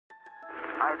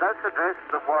I thus address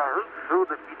the world through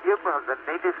the medium of the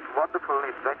latest wonderful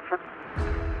invention,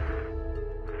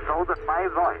 so that my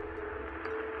voice,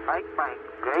 like my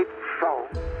great show,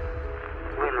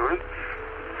 will reach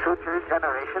future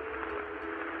generations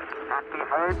and be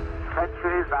heard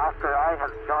centuries after I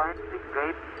have joined the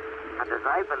great and, as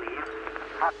I believe,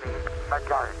 happy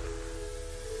majority.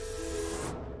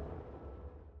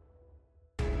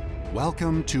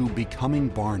 Welcome to Becoming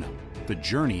Barnum, the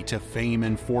journey to fame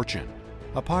and fortune,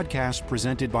 a podcast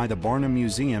presented by the Barnum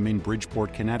Museum in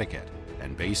Bridgeport, Connecticut,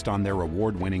 and based on their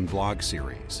award-winning blog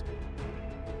series.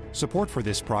 Support for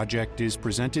this project is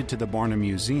presented to the Barnum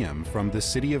Museum from the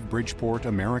City of Bridgeport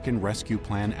American Rescue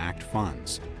Plan Act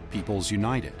funds, People's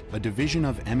United, a division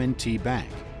of M&T Bank,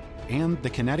 and the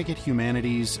Connecticut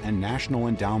Humanities and National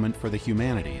Endowment for the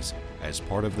Humanities as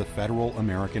part of the Federal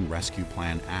American Rescue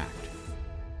Plan Act.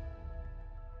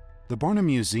 The Barnum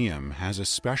Museum has a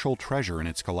special treasure in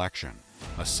its collection,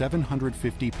 a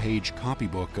 750-page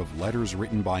copybook of letters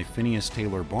written by Phineas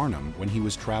Taylor Barnum when he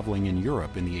was traveling in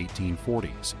Europe in the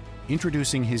 1840s,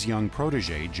 introducing his young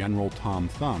protege, General Tom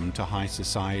Thumb, to high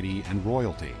society and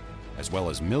royalty, as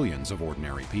well as millions of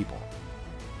ordinary people.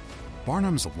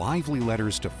 Barnum's lively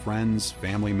letters to friends,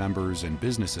 family members, and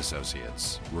business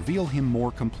associates reveal him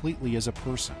more completely as a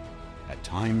person, at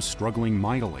times struggling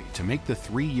mightily to make the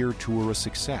 3-year tour a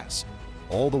success,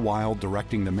 all the while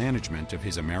directing the management of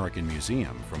his American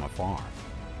Museum from afar.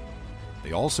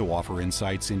 They also offer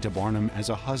insights into Barnum as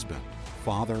a husband,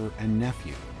 father, and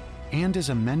nephew, and as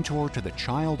a mentor to the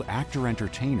child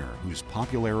actor-entertainer whose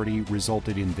popularity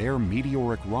resulted in their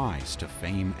meteoric rise to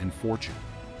fame and fortune.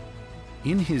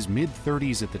 In his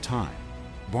mid-30s at the time,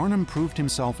 Barnum proved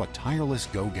himself a tireless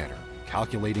go-getter,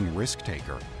 calculating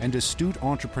risk-taker, and astute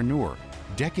entrepreneur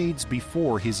decades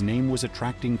before his name was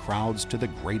attracting crowds to the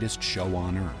greatest show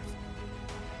on earth.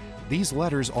 These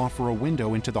letters offer a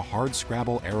window into the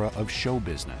hardscrabble era of show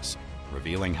business,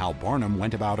 revealing how Barnum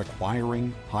went about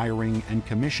acquiring, hiring, and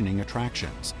commissioning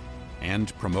attractions,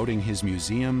 and promoting his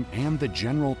museum and the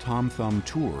General Tom Thumb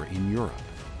tour in Europe.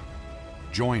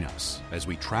 Join us as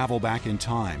we travel back in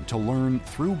time to learn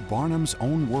through Barnum's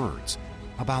own words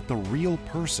about the real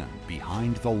person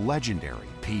behind the legendary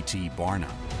P.T. Barnum.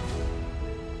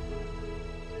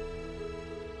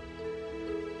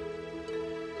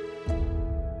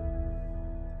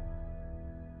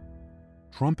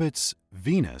 Trumpets,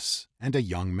 Venus, and a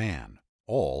Young Man,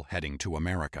 all heading to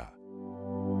America.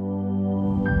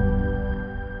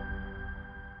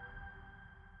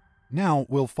 Now,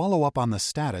 we'll follow up on the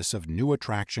status of new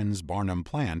attractions Barnum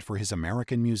planned for his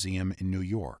American Museum in New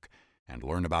York, and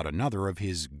learn about another of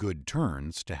his good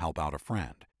turns to help out a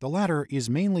friend. The latter is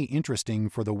mainly interesting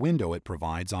for the window it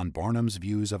provides on Barnum's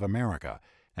views of America,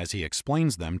 as he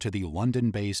explains them to the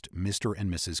London-based Mr.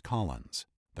 and Mrs. Collins.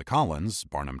 The Collins,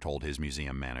 Barnum told his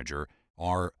museum manager,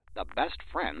 are the best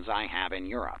friends I have in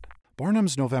Europe.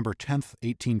 Barnum's November 10,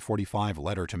 1845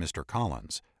 letter to Mr.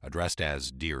 Collins, addressed as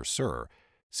Dear Sir,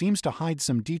 seems to hide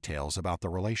some details about the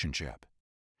relationship.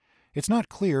 It's not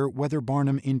clear whether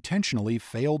Barnum intentionally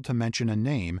failed to mention a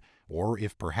name, or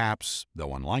if perhaps,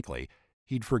 though unlikely,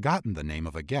 he'd forgotten the name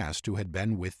of a guest who had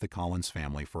been with the Collins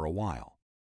family for a while.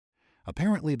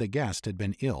 Apparently the guest had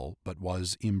been ill but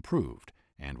was improved,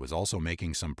 and was also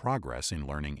making some progress in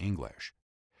learning English.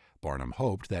 Barnum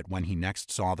hoped that when he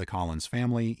next saw the Collins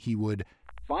family, he would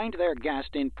find their guest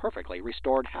in perfectly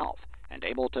restored health and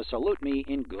able to salute me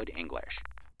in good English.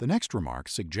 The next remark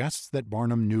suggests that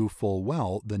Barnum knew full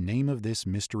well the name of this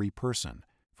mystery person,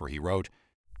 for he wrote,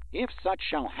 If such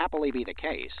shall happily be the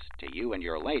case, to you and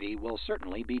your lady will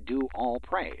certainly be due all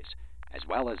praise, as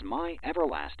well as my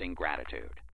everlasting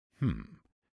gratitude.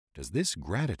 Does this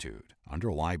gratitude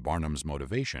underlie Barnum's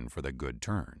motivation for the good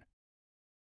turn?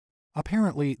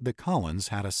 Apparently, the Collins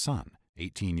had a son,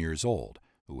 18 years old,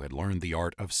 who had learned the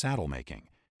art of saddle-making,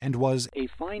 and was a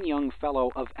fine young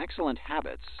fellow of excellent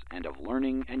habits and of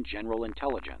learning and general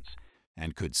intelligence,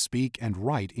 and could speak and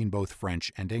write in both French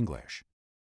and English.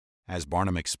 As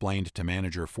Barnum explained to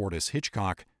manager Fortis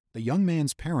Hitchcock, the young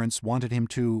man's parents wanted him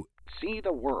to see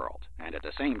the world, and at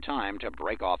the same time to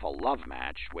break off a love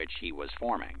match which he was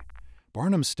forming.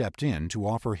 Barnum stepped in to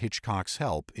offer Hitchcock's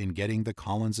help in getting the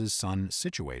Collins' son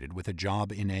situated with a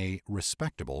job in a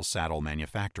respectable saddle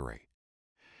manufactory.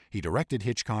 He directed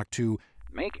Hitchcock to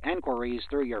make enquiries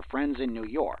through your friends in New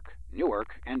York, Newark,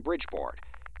 and Bridgeport,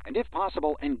 and if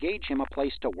possible engage him a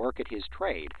place to work at his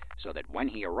trade so that when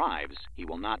he arrives he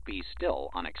will not be still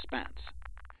on expense.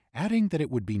 Adding that it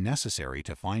would be necessary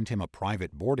to find him a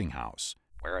private boarding house,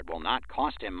 where it will not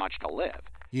cost him much to live.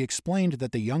 He explained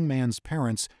that the young man's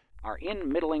parents are in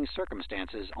middling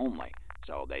circumstances only,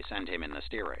 so they send him in the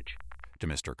steerage. To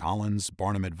Mr. Collins,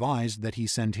 Barnum advised that he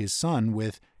send his son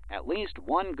with at least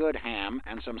one good ham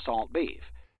and some salt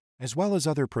beef, as well as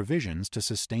other provisions to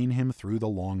sustain him through the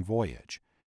long voyage.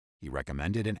 He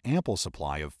recommended an ample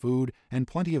supply of food and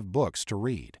plenty of books to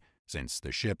read, since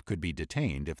the ship could be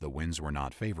detained if the winds were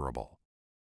not favorable.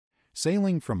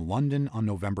 Sailing from London on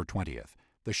November 20th,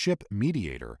 the ship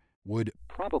Mediator would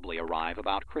probably arrive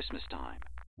about Christmas time.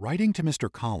 Writing to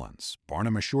Mr. Collins,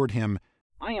 Barnum assured him,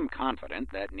 I am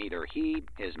confident that neither he,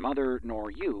 his mother, nor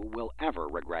you will ever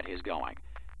regret his going,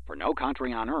 for no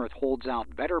country on earth holds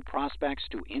out better prospects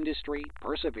to industry,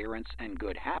 perseverance, and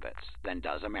good habits than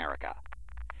does America.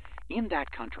 In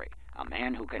that country, a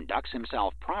man who conducts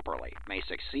himself properly may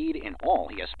succeed in all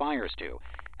he aspires to,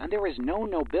 and there is no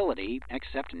nobility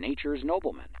except nature's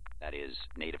noblemen, that is,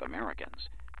 Native Americans.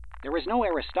 There is no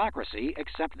aristocracy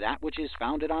except that which is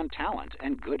founded on talent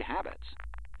and good habits.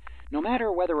 No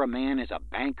matter whether a man is a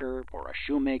banker or a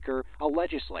shoemaker, a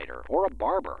legislator or a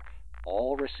barber,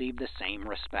 all receive the same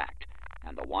respect,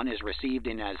 and the one is received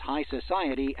in as high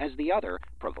society as the other,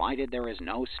 provided there is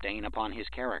no stain upon his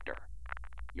character.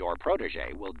 Your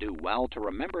protege will do well to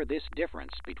remember this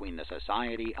difference between the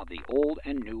society of the old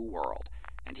and new world,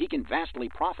 and he can vastly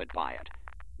profit by it.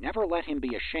 Never let him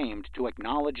be ashamed to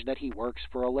acknowledge that he works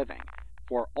for a living,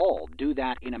 for all do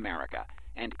that in America,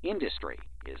 and industry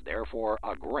is therefore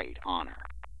a great honor.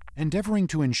 Endeavoring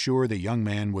to ensure the young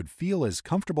man would feel as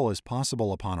comfortable as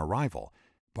possible upon arrival,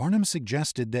 Barnum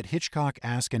suggested that Hitchcock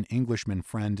ask an Englishman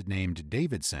friend named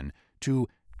Davidson to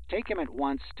take him at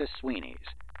once to Sweeney's,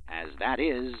 as that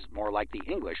is more like the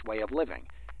English way of living,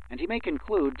 and he may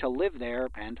conclude to live there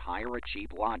and hire a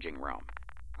cheap lodging room.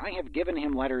 I have given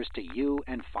him letters to you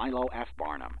and Philo F.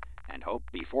 Barnum, and hope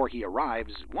before he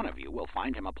arrives one of you will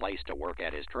find him a place to work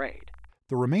at his trade.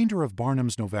 The remainder of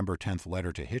Barnum's November 10th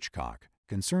letter to Hitchcock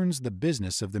concerns the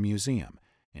business of the museum,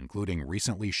 including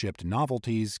recently shipped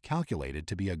novelties calculated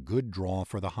to be a good draw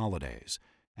for the holidays,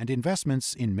 and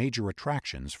investments in major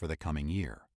attractions for the coming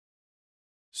year.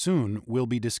 Soon, we'll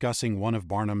be discussing one of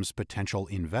Barnum's potential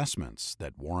investments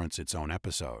that warrants its own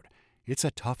episode. It's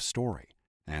a tough story,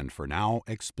 and for now,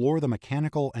 explore the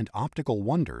mechanical and optical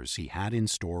wonders he had in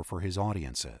store for his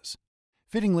audiences.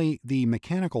 Fittingly, the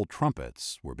mechanical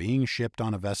trumpets were being shipped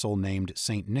on a vessel named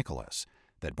St. Nicholas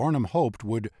that Barnum hoped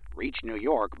would reach New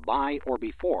York by or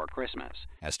before Christmas,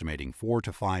 estimating 4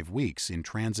 to 5 weeks in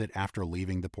transit after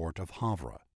leaving the port of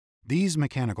Havre. These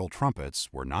mechanical trumpets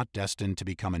were not destined to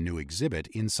become a new exhibit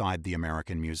inside the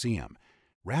American Museum.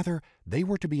 Rather, they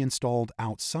were to be installed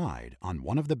outside on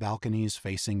one of the balconies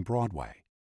facing Broadway.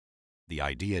 The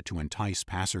idea to entice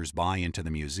passers-by into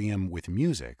the museum with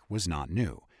music was not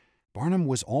new. Barnum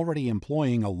was already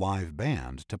employing a live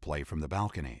band to play from the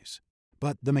balconies.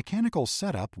 But the mechanical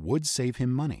setup would save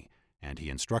him money, and he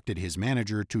instructed his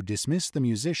manager to dismiss the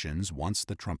musicians once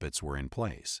the trumpets were in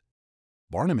place.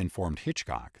 Barnum informed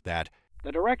Hitchcock that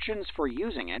the directions for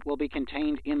using it will be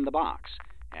contained in the box,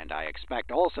 and I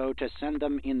expect also to send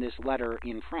them in this letter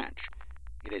in French.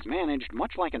 It is managed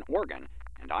much like an organ,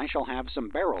 and I shall have some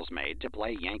barrels made to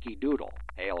play Yankee Doodle,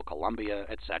 Hail Columbia,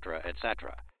 etc.,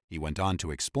 etc. He went on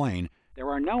to explain, there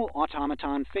are no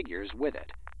automaton figures with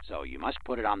it, so you must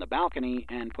put it on the balcony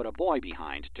and put a boy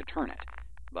behind to turn it.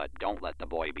 But don't let the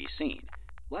boy be seen.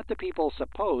 Let the people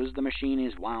suppose the machine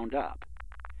is wound up.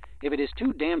 If it is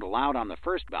too damned loud on the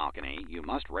first balcony, you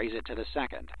must raise it to the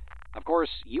second. Of course,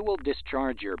 you will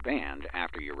discharge your band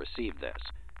after you receive this,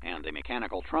 and the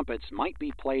mechanical trumpets might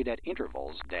be played at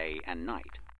intervals day and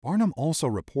night. Barnum also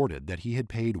reported that he had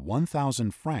paid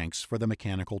 1,000 francs for the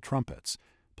mechanical trumpets,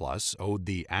 plus owed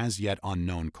the as-yet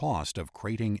unknown cost of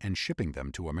crating and shipping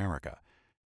them to America.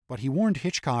 But he warned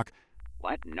Hitchcock,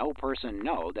 let no person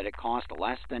know that it cost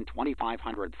less than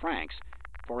 2,500 francs,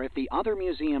 for if the other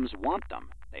museums want them,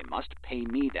 they must pay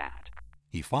me that.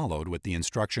 He followed with the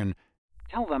instruction,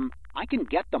 tell them I can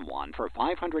get them one for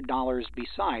 $500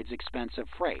 besides expense of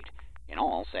freight. In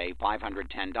all, say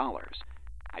 $510.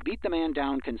 I beat the man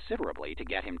down considerably to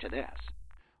get him to this.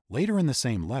 Later in the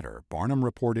same letter, Barnum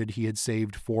reported he had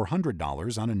saved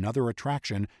 $400 on another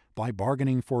attraction by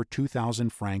bargaining for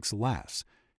 2,000 francs less,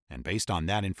 and based on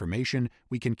that information,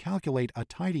 we can calculate a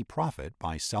tidy profit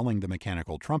by selling the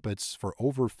mechanical trumpets for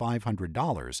over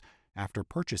 $500 after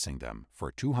purchasing them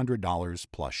for $200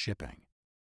 plus shipping.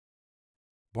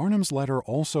 Barnum's letter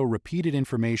also repeated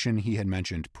information he had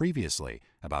mentioned previously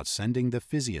about sending the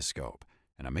physioscope,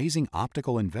 an amazing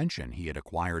optical invention he had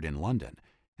acquired in London,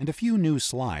 and a few new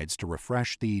slides to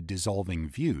refresh the dissolving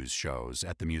views shows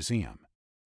at the museum.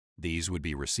 These would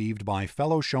be received by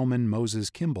fellow showman Moses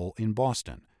Kimball in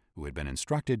Boston, who had been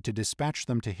instructed to dispatch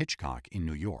them to Hitchcock in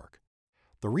New York.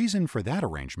 The reason for that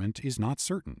arrangement is not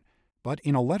certain, but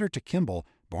in a letter to Kimball,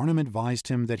 Barnum advised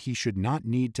him that he should not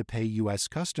need to pay U.S.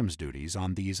 customs duties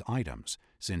on these items,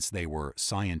 since they were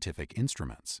scientific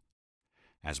instruments.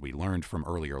 As we learned from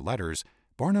earlier letters,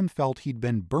 Barnum felt he'd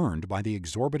been burned by the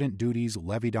exorbitant duties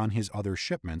levied on his other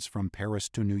shipments from Paris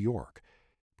to New York.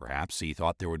 Perhaps he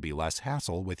thought there would be less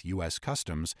hassle with U.S.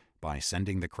 customs by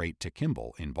sending the crate to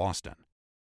Kimball in Boston.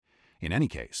 In any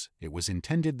case, it was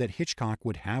intended that Hitchcock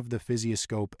would have the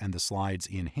physioscope and the slides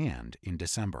in hand in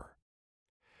December.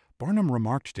 Barnum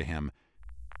remarked to him,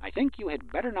 "I think you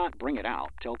had better not bring it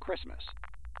out till Christmas.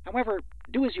 However,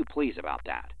 do as you please about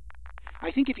that.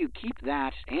 I think if you keep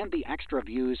that and the extra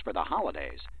views for the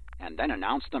holidays, and then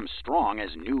announce them strong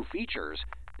as new features,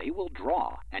 they will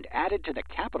draw, and added to the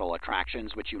capital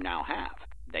attractions which you now have,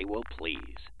 they will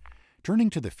please."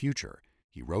 Turning to the future,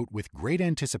 he wrote with great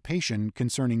anticipation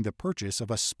concerning the purchase of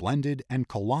a splendid and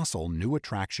colossal new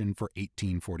attraction for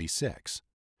 1846.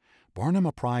 Barnum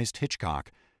apprised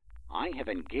Hitchcock, "I have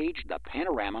engaged the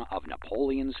panorama of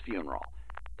Napoleon's funeral.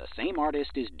 The same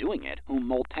artist is doing it whom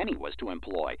Molteni was to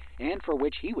employ, and for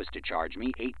which he was to charge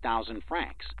me 8,000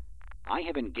 francs. I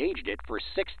have engaged it for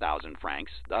 6,000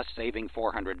 francs, thus saving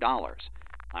 $400.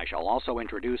 I shall also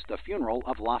introduce the funeral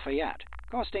of Lafayette,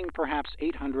 costing perhaps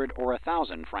 800 or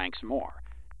 1,000 francs more.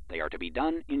 They are to be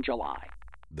done in July."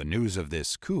 The news of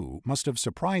this coup must have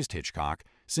surprised Hitchcock,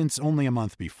 since only a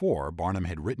month before Barnum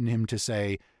had written him to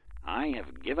say, "I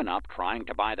have given up trying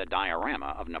to buy the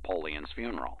diorama of Napoleon's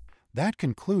funeral." That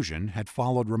conclusion had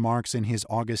followed remarks in his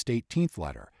August 18th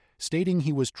letter, stating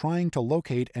he was trying to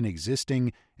locate an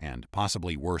existing, and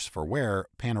possibly worse for wear,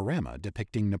 panorama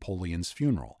depicting Napoleon's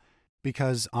funeral,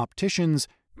 because opticians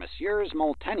 "Messieurs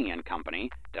Molteni and Company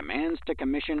demands to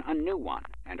commission a new one,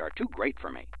 and are too great for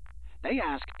me. They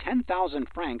ask 10,000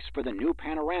 francs for the new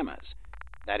panoramas.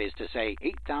 That is to say,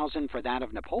 8,000 for that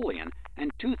of Napoleon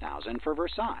and 2,000 for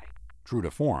Versailles." True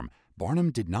to form,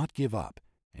 Barnum did not give up,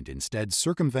 and instead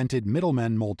circumvented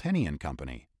middlemen Molteni and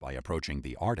Company by approaching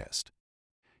the artist.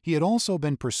 He had also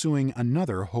been pursuing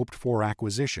another hoped-for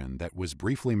acquisition that was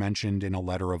briefly mentioned in a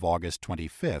letter of August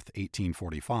 25,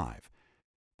 1845.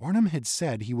 Barnum had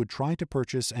said he would try to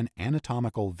purchase an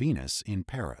anatomical Venus in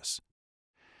Paris.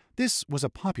 This was a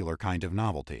popular kind of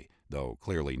novelty, though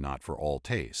clearly not for all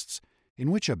tastes, in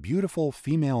which a beautiful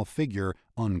female figure,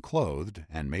 unclothed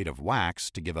and made of wax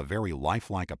to give a very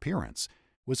lifelike appearance,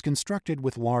 was constructed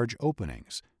with large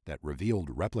openings that revealed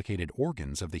replicated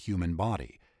organs of the human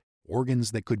body,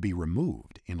 organs that could be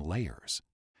removed in layers.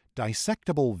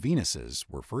 Dissectable Venuses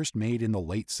were first made in the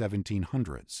late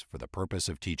 1700s for the purpose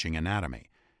of teaching anatomy.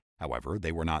 However,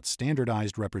 they were not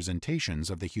standardized representations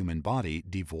of the human body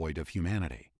devoid of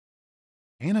humanity.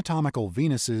 Anatomical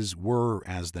Venuses were,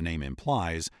 as the name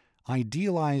implies,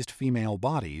 idealized female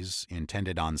bodies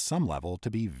intended on some level to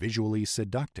be visually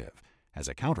seductive, as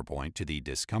a counterpoint to the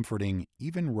discomforting,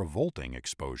 even revolting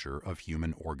exposure of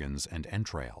human organs and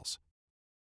entrails.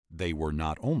 They were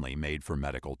not only made for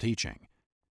medical teaching.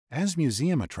 As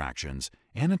museum attractions,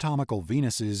 anatomical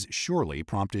Venuses surely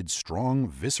prompted strong,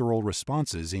 visceral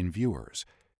responses in viewers,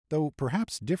 though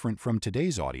perhaps different from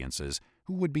today's audiences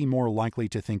who would be more likely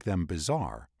to think them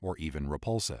bizarre or even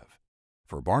repulsive.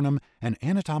 For Barnum, an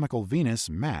anatomical Venus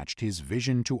matched his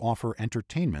vision to offer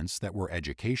entertainments that were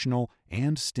educational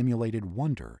and stimulated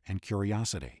wonder and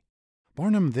curiosity.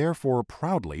 Barnum therefore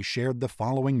proudly shared the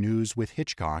following news with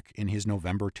Hitchcock in his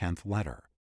November 10th letter.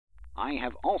 "I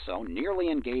have also nearly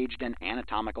engaged an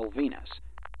anatomical Venus.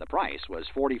 The price was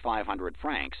 4,500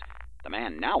 francs. The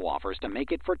man now offers to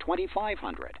make it for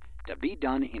 2,500, to be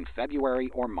done in February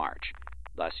or March.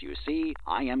 Thus you see,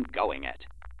 I am going it."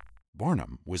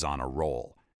 Barnum was on a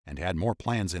roll and had more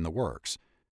plans in the works.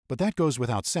 But that goes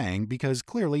without saying because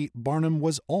clearly Barnum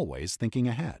was always thinking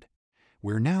ahead.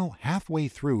 We're now halfway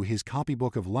through his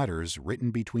copybook of letters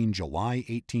written between July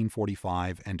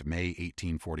 1845 and May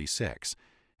 1846,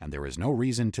 and there is no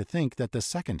reason to think that the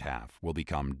second half will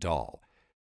become dull.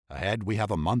 Ahead, we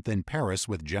have a month in Paris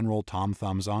with General Tom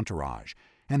Thumb's entourage,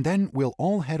 and then we'll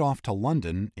all head off to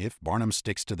London if Barnum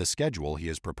sticks to the schedule he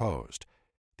has proposed.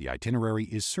 The itinerary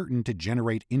is certain to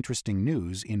generate interesting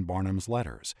news in Barnum's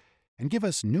letters and give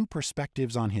us new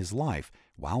perspectives on his life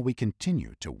while we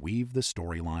continue to weave the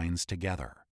storylines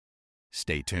together.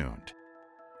 Stay tuned.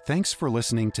 Thanks for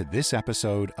listening to this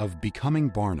episode of Becoming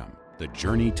Barnum, The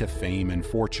Journey to Fame and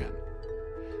Fortune.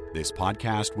 This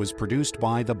podcast was produced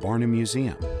by the Barnum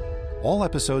Museum. All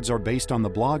episodes are based on the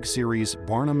blog series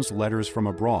Barnum's Letters from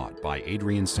Abroad by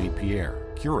Adrian St.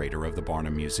 Pierre, curator of the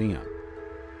Barnum Museum.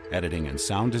 Editing and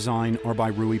sound design are by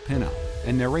Rui Pino,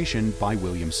 and narration by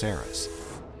William Saris.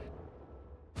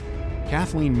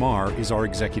 Kathleen Marr is our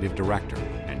Executive Director,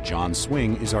 and John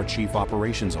Swing is our Chief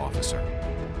Operations Officer.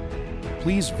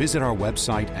 Please visit our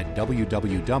website at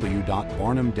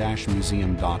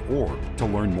www.barnum-museum.org to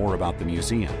learn more about the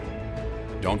museum.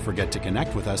 Don't forget to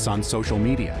connect with us on social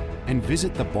media and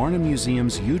visit the Barnum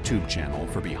Museum's YouTube channel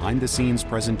for behind-the-scenes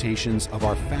presentations of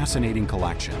our fascinating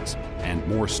collections and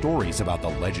more stories about the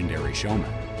legendary showman.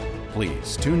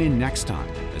 Please tune in next time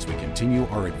as we continue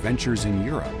our adventures in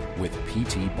Europe with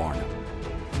P.T. Barnum.